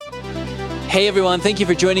Hey everyone, thank you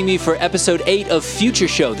for joining me for episode 8 of Future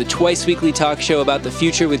Show, the twice-weekly talk show about the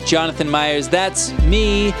future with Jonathan Myers. That's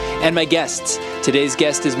me and my guests. Today's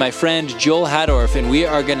guest is my friend Joel Hadorf, and we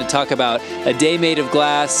are going to talk about A Day Made of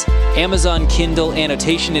Glass, Amazon Kindle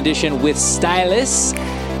Annotation Edition with Stylus,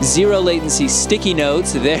 Zero Latency Sticky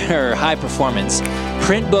Notes, they're high performance,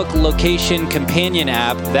 Printbook Location Companion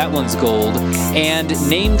App, that one's gold, and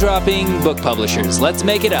name-dropping book publishers. Let's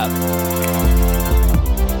make it up.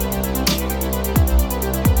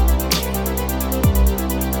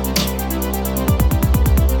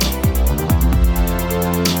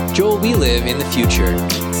 Joel, we live in the future.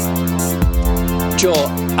 Joel,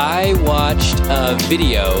 I watched a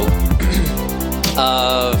video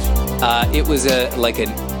of, it was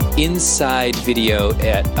an inside video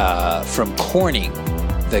from Corning,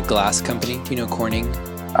 the glass company. Do you know Corning?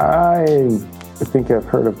 I think I've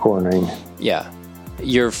heard of Corning. Yeah.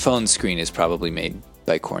 Your phone screen is probably made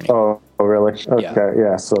by Corning. Oh really? Okay,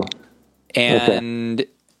 yeah, so. And,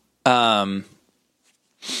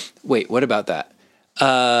 wait, what about that?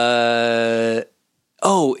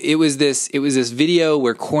 It was this video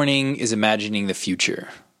where Corning is imagining the future.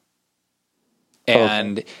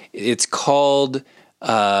 And it's called,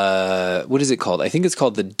 what is it called? I think it's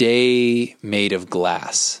called The Day Made of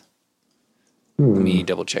Glass. Let me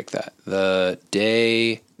double check that. The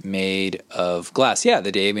Day Made of Glass. Yeah,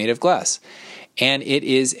 The Day Made of Glass. And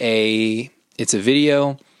it's a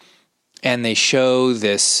video, and they show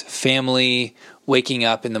this family waking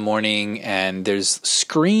up in the morning, and there's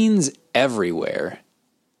screens everywhere.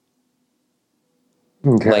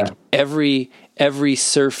 Okay. Like every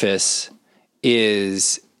surface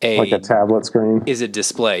is like a tablet screen. Is a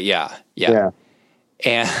display, yeah.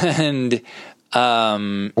 And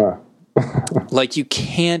like you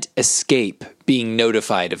can't escape being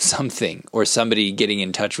notified of something or somebody getting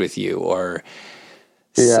in touch with you or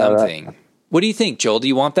something. What do you think, Joel? Do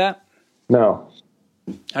you want that? No.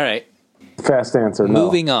 All right. Fast answer, no.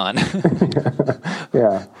 Moving on.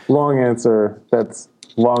 Yeah. Long answer, that's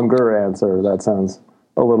longer answer. That sounds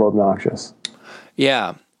a little obnoxious.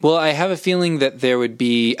 Yeah. Well, I have a feeling that there would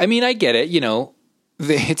be, I mean, I get it,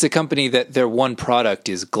 it's a company that their one product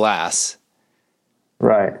is glass.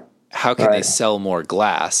 Right. How can they sell more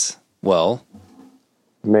glass? Well,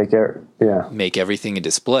 make everything a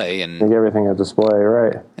display and make everything a display,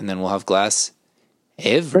 right. And then we'll have glass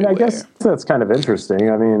everywhere. I guess that's kind of interesting.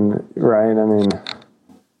 I mean, right? I mean,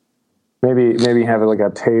 maybe have it like a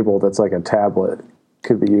table that's like a tablet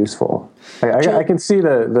could be useful. I can see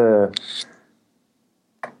maybe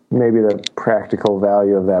the practical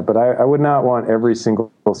value of that, but I would not want every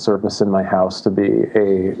single surface in my house to be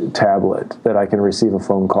a tablet that I can receive a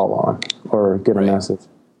phone call on or get a message.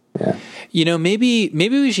 Yeah. Maybe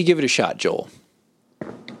we should give it a shot, Joel.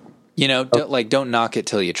 Don't knock it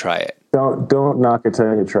till you try it. Don't knock it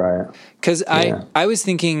till you try it. Because I was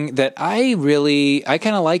thinking that I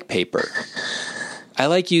kind of like paper. I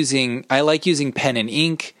like using pen and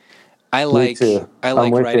ink. I like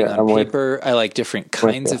writing on paper. I like different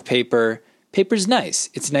kinds of paper. Paper's nice.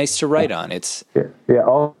 It's nice to write on. It's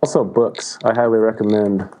Also books. I highly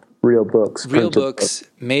recommend real books. Real books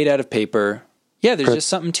made out of paper. Yeah, there's just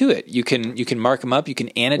something to it. You can mark them up. You can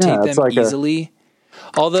annotate them easily.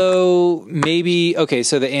 Although maybe,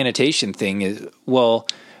 so the annotation thing is,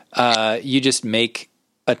 you just make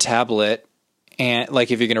a tablet, and like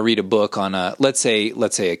if you're going to read a book on let's say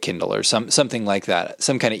a Kindle or something like that,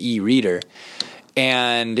 some kind of e-reader,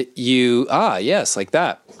 and you, yes, like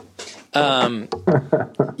that.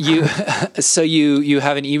 You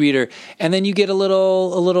have an e-reader, and then you get a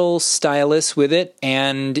little stylus with it,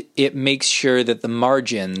 and it makes sure that the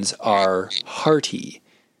margins are hearty,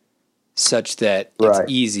 such that it's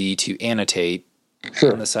easy to annotate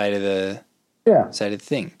on the side of the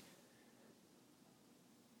thing.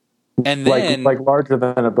 And then like larger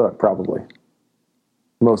than a book, probably.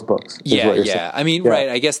 Most books. Yeah. I mean, right.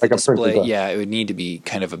 I guess the display, it would need to be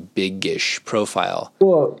kind of a big-ish profile.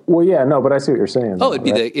 Well, yeah, no, but I see what you're saying. It would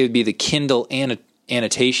be the Kindle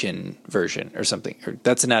annotation version or something. Or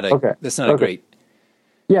that's not a great.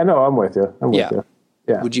 Yeah, no, I'm with you.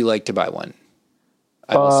 Yeah. Would you like to buy one?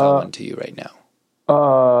 I will sell one to you right now.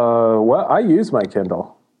 Well, I use my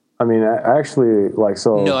Kindle. I mean, I actually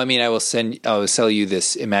No, I mean, I will sell you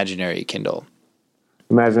this imaginary Kindle.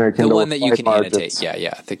 Imaginary Kindle. The one that you can annotate.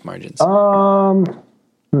 Yeah, thick margins. All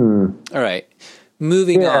right.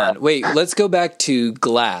 Moving on. Wait, let's go back to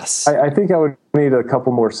glass. I think I would need a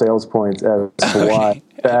couple more sales points as to why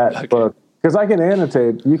that book. Because I can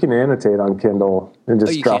annotate. You can annotate on Kindle and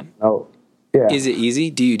just drop it out. Yeah. Is it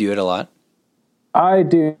easy? Do you do it a lot? I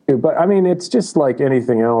do, but I mean, it's just like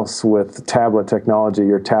anything else with tablet technology.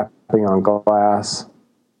 You're tapping on glass,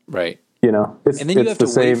 Right. you know. And then you have the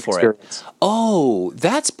to same wait for experience. it. Oh,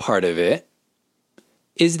 that's part of it.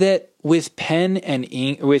 Is that with pen and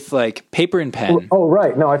ink, with like paper and pen? Oh,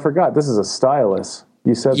 right. No, I forgot. This is a stylus.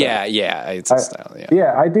 You said Yeah, that. yeah, it's a style. Yeah,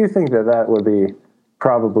 Yeah, I do think that would be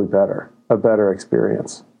probably a better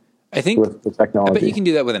experience I think. with the technology. I bet you can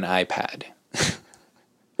do that with an iPad.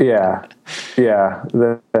 Yeah, yeah,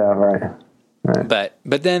 right.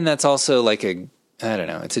 But then that's also like I don't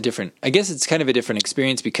know. It's a different. I guess it's kind of a different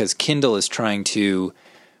experience because Kindle is trying to.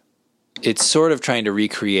 It's sort of trying to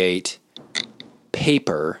recreate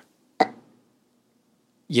paper.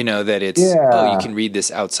 You know that it's you can read this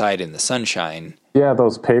outside in the sunshine. Yeah,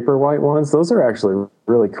 those paper white ones. Those are actually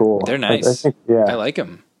really cool. They're nice. I think, yeah, I like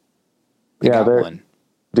them. yeah, got one.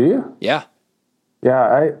 Do you? Yeah.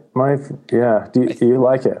 Yeah, Do you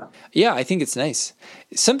like it? Yeah, I think it's nice.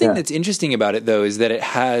 Something that's interesting about it though is that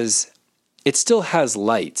it still has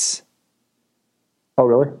lights. Oh,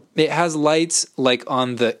 really? It has lights like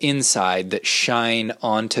on the inside that shine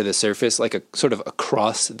onto the surface, like a sort of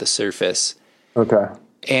across the surface. Okay.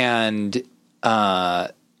 And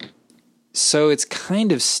so it's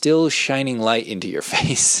kind of still shining light into your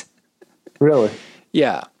face. Really?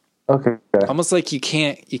 Yeah. Okay. Almost like you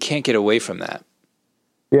can't get away from that.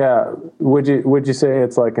 Yeah. Would you say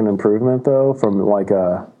it's like an improvement though from like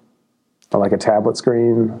a tablet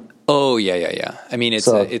screen? Oh yeah. I mean, it's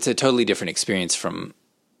a totally different experience from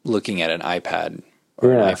looking at an iPad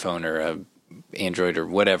or an iPhone or a Android or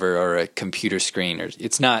whatever, or a computer screen, or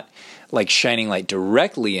it's not like shining light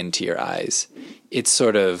directly into your eyes. It's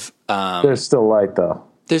sort of there's still light though.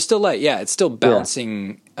 There's still light. Yeah, it's still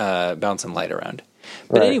bouncing light around.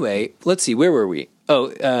 But anyway, let's see, where were we?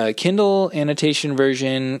 Oh, Kindle annotation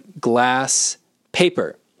version, glass,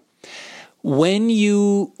 paper. When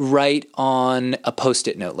you write on a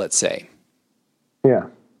Post-it note, let's say,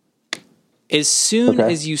 as soon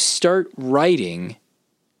as you start writing,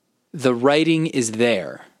 the writing is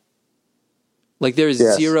there. Like there's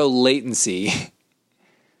zero latency.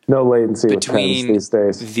 No latency between with pens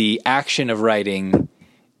these days. The action of writing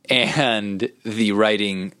and the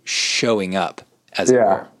writing showing up, as it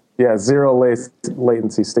were. Yeah, zero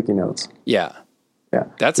latency sticky notes. Yeah. Yeah.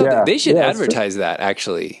 That's they should advertise that,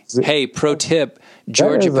 actually. Hey, pro tip,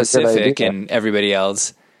 Georgia Pacific and everybody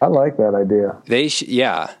else. I like that idea. They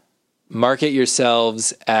market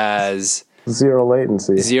yourselves as zero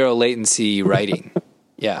latency writing.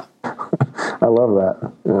 Yeah. I love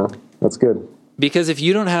that. Yeah, that's good. Because if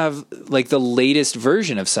you don't have like the latest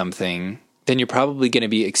version of something, then you're probably going to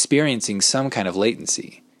be experiencing some kind of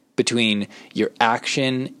latency between your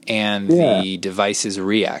action and the device's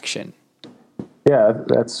reaction. Yeah,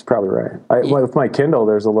 that's probably right. With my Kindle,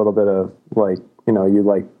 there's a little bit of like, you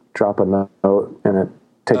like drop a note and it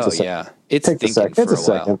takes a second. Yeah. It's thinking for a while. It's a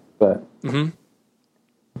second, but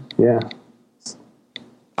yeah.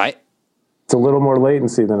 It's a little more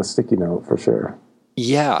latency than a sticky note for sure.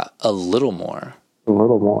 Yeah, a little more.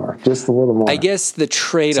 Just a little more. I guess the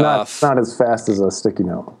trade-off... It's not as fast as a sticky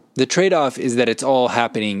note. The trade-off is that it's all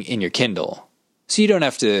happening in your Kindle. So you don't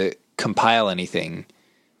have to compile anything.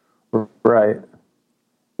 Right.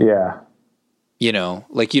 Yeah.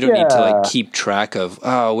 Like you don't need to like keep track of,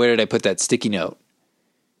 where did I put that sticky note?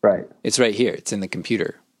 Right. It's right here. It's in the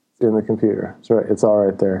computer. It's right. It's all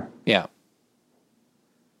right there. Yeah.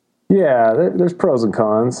 Yeah, there's pros and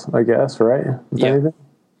cons, I guess, right? Anything?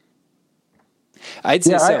 I'd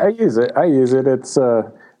say so. I use it. It's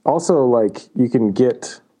also like you can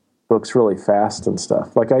get books really fast and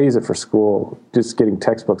stuff. Like I use it for school, just getting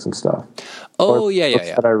textbooks and stuff. Oh, or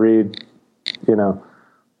yeah. That I read,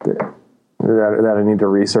 that I need to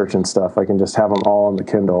research and stuff. I can just have them all on the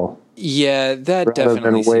Kindle. Yeah, that rather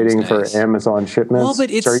definitely than waiting seems nice. for Amazon shipments. Well,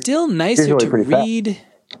 but it's still nicer to read. Fast.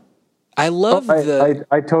 I love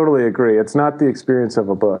I totly agree. It's not the experience of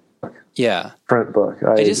a book. Yeah. Print book.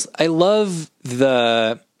 I love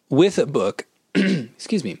with a book,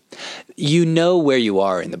 excuse me, where you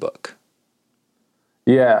are in the book.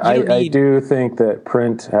 Yeah, I do think that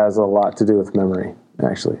print has a lot to do with memory,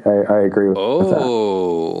 actually. I agree with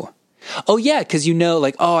that. Oh, yeah, because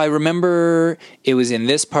I remember it was in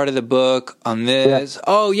this part of the book on this. Yeah.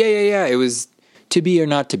 Oh, yeah. It was to be or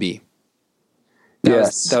not to be.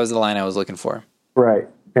 That was the line I was looking for. Right.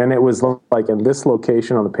 And it was like in this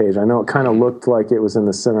location on the page. I know it kind of looked like it was in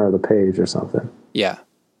the center of the page or something. Yeah.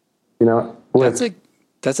 That's a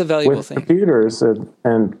valuable thing. With computers and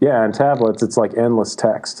tablets, it's like endless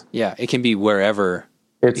text. Yeah, it can be wherever.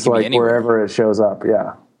 It's like wherever it shows up,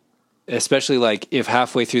 yeah. Especially like if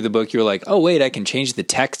halfway through the book you're like, oh, wait, I can change the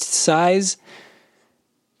text size.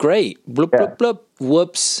 Great. Bloop, Yeah. bloop, bloop.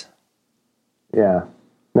 Whoops. Yeah.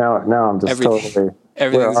 Now I'm just totally.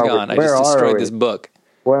 Everything's gone. I just destroyed this book.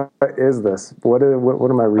 What is this? What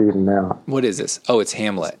am I reading now? What is this? Oh, it's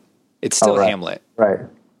Hamlet. It's still right. Hamlet. Right.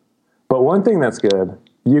 But one thing that's good,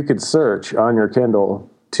 you could search on your Kindle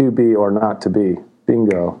to be or not to be.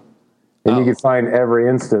 Bingo. And you can find every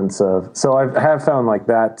instance of. So I have found like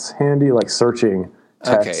that's handy, like searching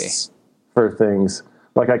texts for things.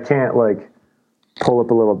 Like I can't like pull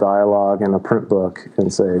up a little dialogue in a print book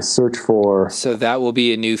and say search for. So that will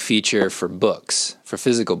be a new feature for books, for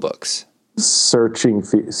physical books. Search.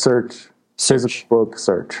 Physical book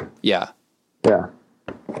search. Yeah. Yeah.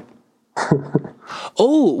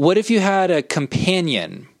 Oh, what if you had a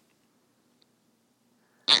companion?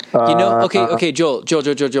 Okay, Joel.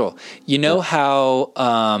 You know how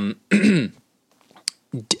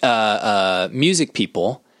music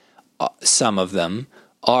people, some of them,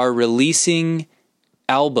 are releasing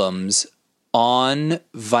albums on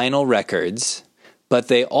vinyl records, but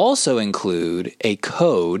they also include a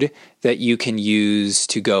code that you can use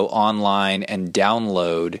to go online and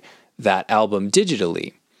download that album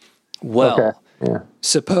digitally. Well,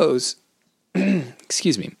 suppose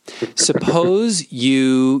excuse me. Suppose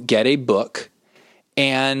you get a book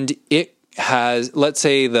and it has, let's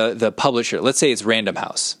say the publisher, let's say it's Random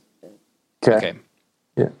House. Okay.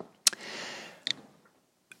 Yeah.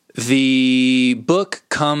 The book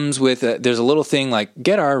comes with there's a little thing like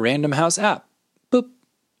get our Random House app. Boop.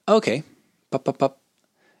 Okay. Pop, pop, pop.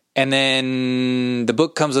 And then the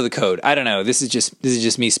book comes with a code. I don't know. This is just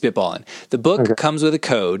me spitballing. The book comes with a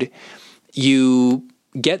code. You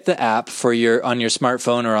get the app for on your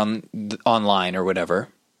smartphone or online or whatever.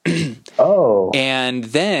 And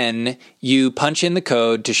then you punch in the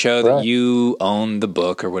code to show that you own the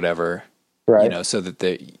book or whatever. Right. You know, so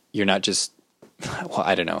that you're not just. Well,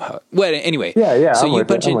 I don't know how. Well, anyway. Yeah. So you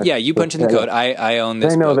punch in. You punch in the code. I own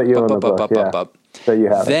this. They know book. That you own the book. That you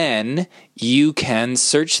have. Then you can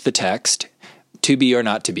search the text to be or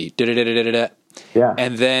not to be. Yeah.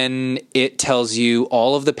 And then it tells you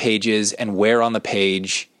all of the pages and where on the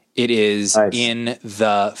page it is in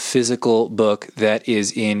the physical book that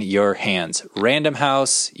is in your hands. Random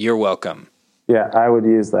House, you're welcome. Yeah, I would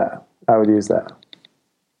use that. That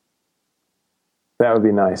would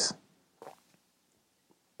be nice.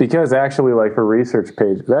 Because actually, like for research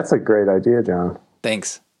page, that's a great idea, John.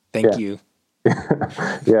 Thanks. Thank you.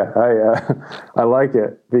 Yeah, I like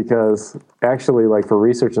it because actually, like for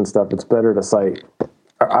research and stuff, it's better to cite.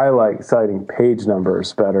 I like citing page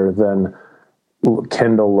numbers better than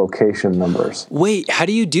Kindle location numbers. Wait, how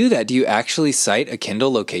do you do that? Do you actually cite a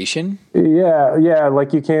Kindle location? Yeah.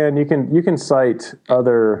 Like you can cite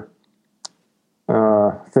other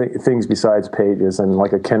things besides pages and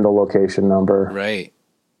like a Kindle location number. Right.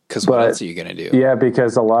 Because what else are you going to do? Yeah,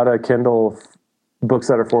 because a lot of Kindle books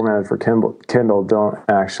that are formatted for Kindle don't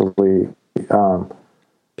actually put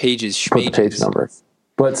the page numbers,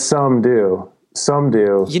 but some do.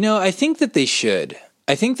 You know, I think that they should.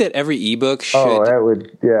 I think that every ebook should. Oh, it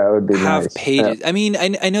would be have nice. Pages. Yeah. I mean,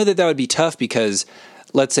 I know that would be tough because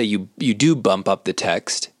let's say you do bump up the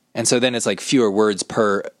text, and so then it's like fewer words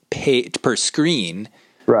per screen.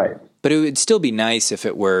 Right. But it would still be nice if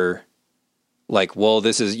it were like, well,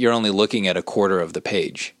 you're only looking at a quarter of the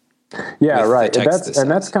page. Yeah, right. And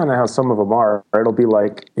that's kind of how some of them are. It'll be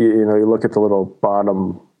like, you look at the little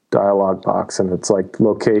bottom dialog box and it's like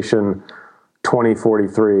location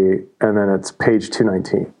 2043 and then it's page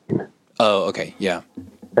 219. Oh, okay. Yeah.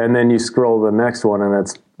 And then you scroll the next one and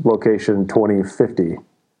it's location 2050,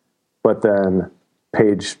 but then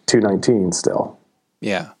page 219 still.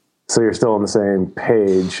 Yeah. So you're still on the same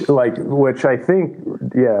page, like, which I think,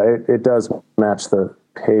 it does match the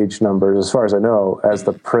page numbers, as far as I know, as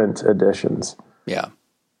the print editions. Yeah.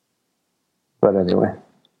 But anyway.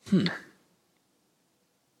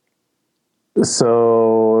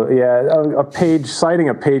 So, citing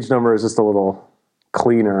a page number is just a little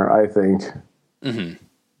cleaner, I think,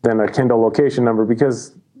 than a Kindle location number,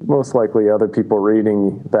 because most likely other people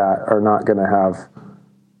reading that are not going to have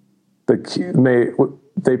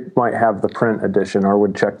they might have the print edition or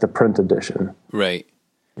would check the print edition. Right.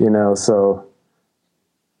 So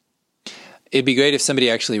it'd be great if somebody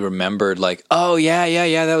actually remembered, like, oh, yeah,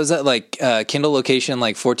 that was that, like, Kindle location,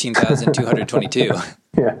 like, 14,222.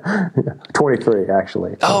 Yeah, 23,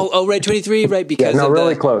 actually. Oh, right, 23, right, because of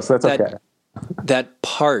really close, that's okay. That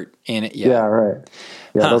part in it, yeah. Yeah, right.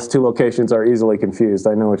 Yeah, those two locations are easily confused.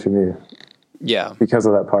 I know what you mean. Yeah. Because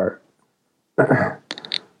of that part.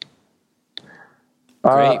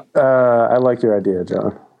 Great. I like your idea,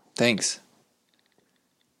 John. Thanks.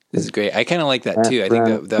 This is great. I kind of like that too. I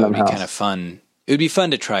think that would be kind of fun. It would be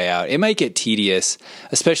fun to try out. It might get tedious,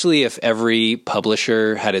 especially if every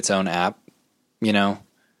publisher had its own app, you know?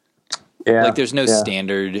 Yeah. Like there's no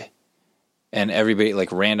standard, and everybody,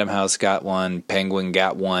 like Random House got one, Penguin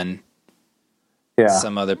got one. Yeah.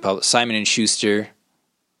 Some other Simon & Schuster.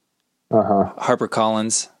 Uh-huh.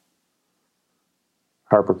 HarperCollins.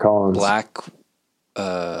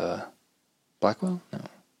 Blackwell? No.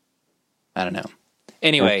 I don't know.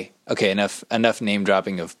 Anyway, okay, enough name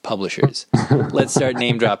dropping of publishers. Let's start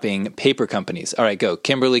name dropping paper companies. All right, go.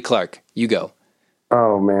 Kimberly Clark, you go.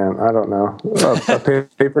 Oh man, I don't know. A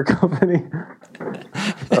paper company.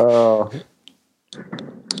 Oh,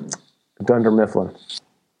 Dunder Mifflin.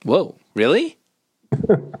 Whoa, really?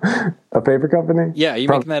 A paper company? Yeah, are you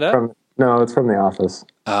making that up? No, it's from The Office.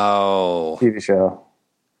 Oh. TV show.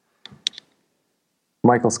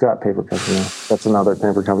 Michael Scott Paper Company. That's another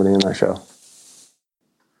paper company in that show.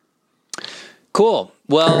 Cool.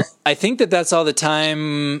 Well, I think that's all the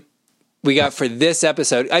time we got for this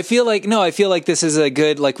episode. I feel like this is a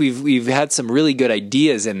good, like we've had some really good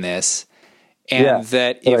ideas in this, and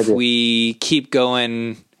that if we keep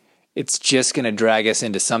going, it's just going to drag us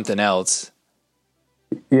into something else.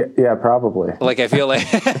 Yeah, probably. Like I feel like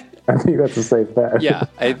I think that's a safe bet. Yeah,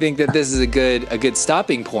 I think that this is a good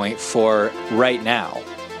stopping point for right now.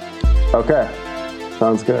 Okay.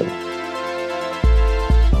 Sounds good.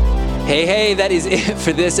 Hey, that is it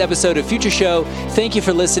for this episode of Future Show. Thank you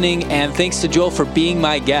for listening, and thanks to Joel for being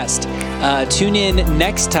my guest. Tune in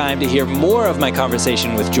next time to hear more of my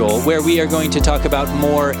conversation with Joel, where we are going to talk about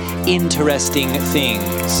more interesting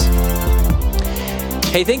things.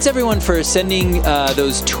 Hey, thanks everyone for sending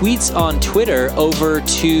those tweets on Twitter over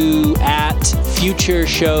to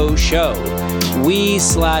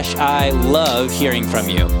 @FutureShowShow. I love hearing from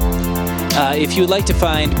you. If you would like to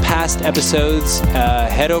find past episodes,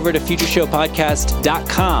 head over to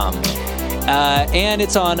futureshowpodcast.com. And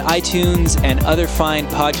it's on iTunes and other fine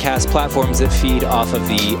podcast platforms that feed off of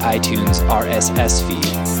the iTunes RSS feed.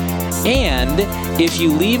 And if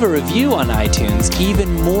you leave a review on iTunes,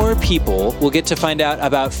 even more people will get to find out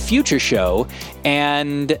about Future Show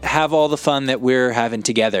and have all the fun that we're having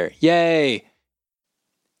together. Yay!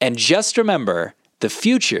 And just remember, the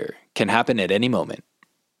future can happen at any moment.